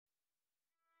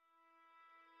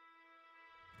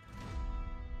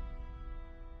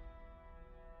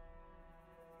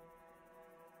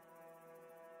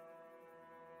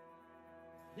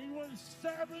was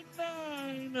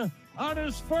 7-9 on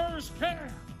his first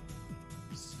calf.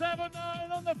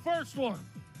 7-9 on the first one.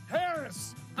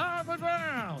 Harris on the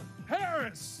ground.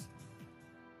 Harris.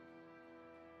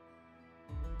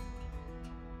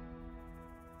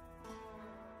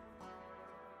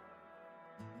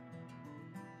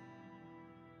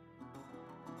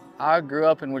 I grew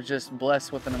up and was just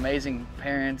blessed with an amazing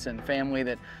parents and family,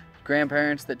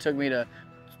 grandparents that took me to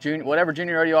whatever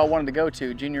junior rodeo I wanted to go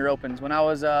to, junior opens. When I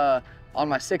was on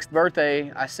my 6th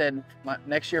birthday, I said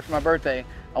next year for my birthday,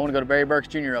 I want to go to Barry Burke's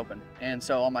Junior Open. And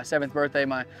so on my 7th birthday,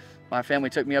 my family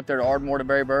took me up there to Ardmore to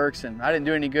Barry Burke's, and I didn't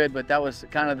do any good, but that was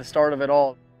kind of the start of it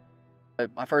all.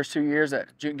 My first 2 years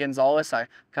at Jute Gonzales, I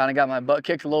kind of got my butt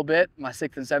kicked a little bit, my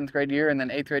 6th and 7th grade year, and then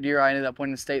 8th grade year, I ended up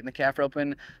winning state in the calf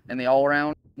roping and the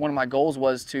all-around. One of my goals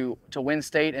was to win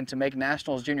state and to make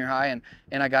nationals junior high,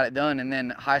 and I got it done. And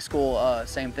then high school,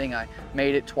 same thing. I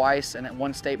made it twice and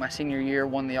won state my senior year,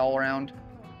 won the all-around.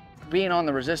 Being on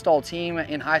the Resistol team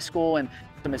in high school, and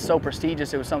it's so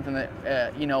prestigious, it was something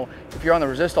that, you know, if you're on the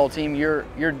Resistol team, you're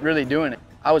really doing it.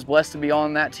 I was blessed to be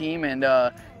on that team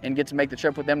and get to make the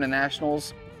trip with them to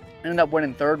nationals. Ended up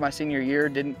winning 3rd my senior year.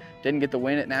 Didn't get the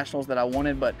win at nationals that I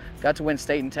wanted, but got to win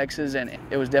state in Texas, and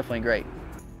it was definitely great.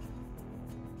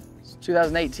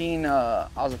 2018, I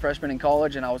was a freshman in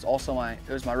college, and I was also it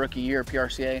was my rookie year,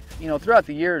 PRCA. You know, throughout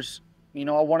the years, you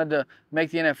know, I wanted to make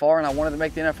the NFR, and I wanted to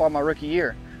make the NFR my rookie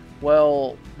year.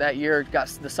 Well, that year,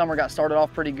 the summer got started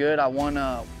off pretty good. I won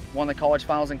the college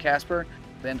finals in Casper.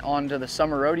 Then on to the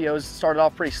summer rodeos, started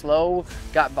off pretty slow,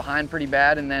 got behind pretty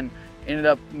bad, and then ended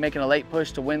up making a late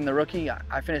push to win the rookie.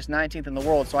 I finished 19th in the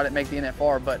world, so I didn't make the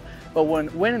NFR, but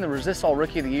when winning the Resistol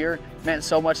Rookie of the Year meant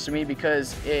so much to me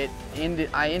because I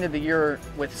ended the year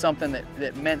with something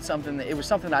that meant something. It was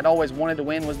something I'd always wanted to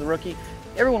win, was the rookie.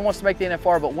 Everyone wants to make the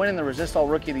NFR, but winning the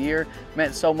Resistol Rookie of the Year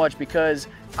meant so much because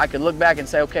I could look back and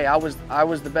say, okay, I was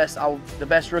the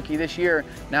best rookie this year.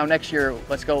 Now next year,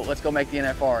 let's go make the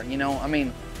NFR. You know, I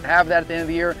mean, have that at the end of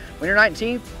the year. When you're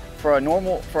 19th,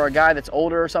 for a guy that's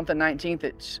older or something, 19th,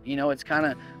 it's kind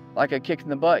of like a kick in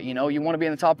the butt. You know, you want to be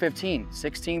in the top 15.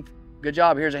 16th, good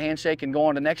job. Here's a handshake and go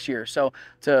on to next year. So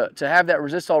to have that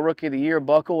Resistol Rookie of the Year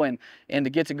buckle and to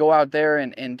get to go out there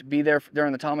and to be there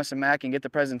during the Thomas and Mack and get the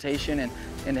presentation and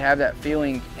to have that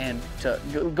feeling and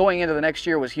going into the next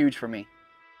year was huge for me.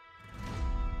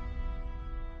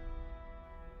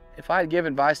 If I had to give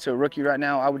advice to a rookie right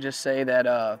now, I would just say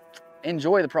that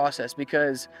enjoy the process,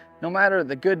 because no matter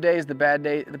the good days, the bad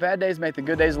days make the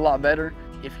good days a lot better.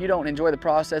 If you don't enjoy the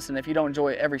process and if you don't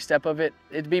enjoy every step of it,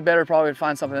 it'd be better probably to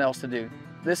find something else to do.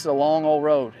 This is a long old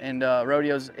road, and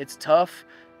rodeos, it's tough.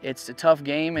 It's a tough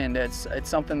game, and it's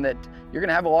something that you're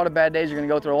gonna have a lot of bad days. You're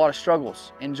gonna go through a lot of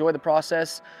struggles. Enjoy the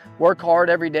process, work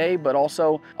hard every day, but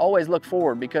also always look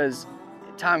forward, because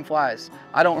time flies.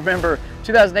 I don't remember,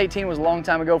 2018 was a long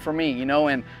time ago for me, you know,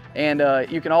 and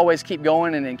you can always keep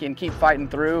going and can keep fighting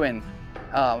through. And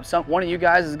one of you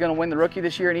guys is going to win the rookie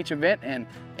this year in each event, and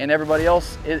everybody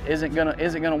else isn't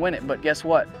gonna win it. But guess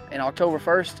what? In October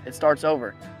 1st, it starts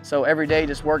over. So every day,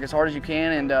 just work as hard as you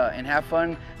can and have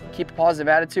fun. Keep a positive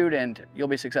attitude, and you'll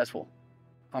be successful.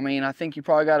 I mean, I think you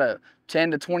probably got a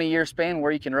 10 to 20 year span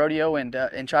where you can rodeo and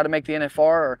try to make the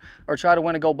NFR or try to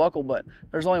win a gold buckle, but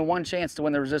there's only one chance to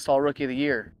win the Resistol Rookie of the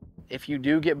Year. If you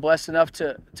do get blessed enough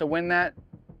to win that,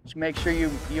 just make sure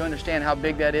you understand how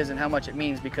big that is and how much it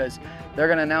means, because they're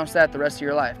going to announce that the rest of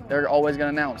your life. They're always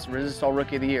going to announce Resistol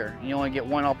Rookie of the Year. You only get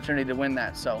one opportunity to win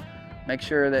that, so make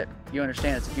sure that you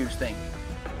understand it's a huge thing.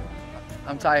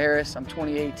 I'm Ty Harris. I'm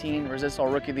 2018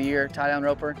 Resistol Rookie of the Year tie down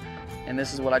roper, and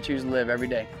this is what I choose to live every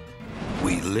day.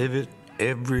 We live it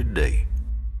every day.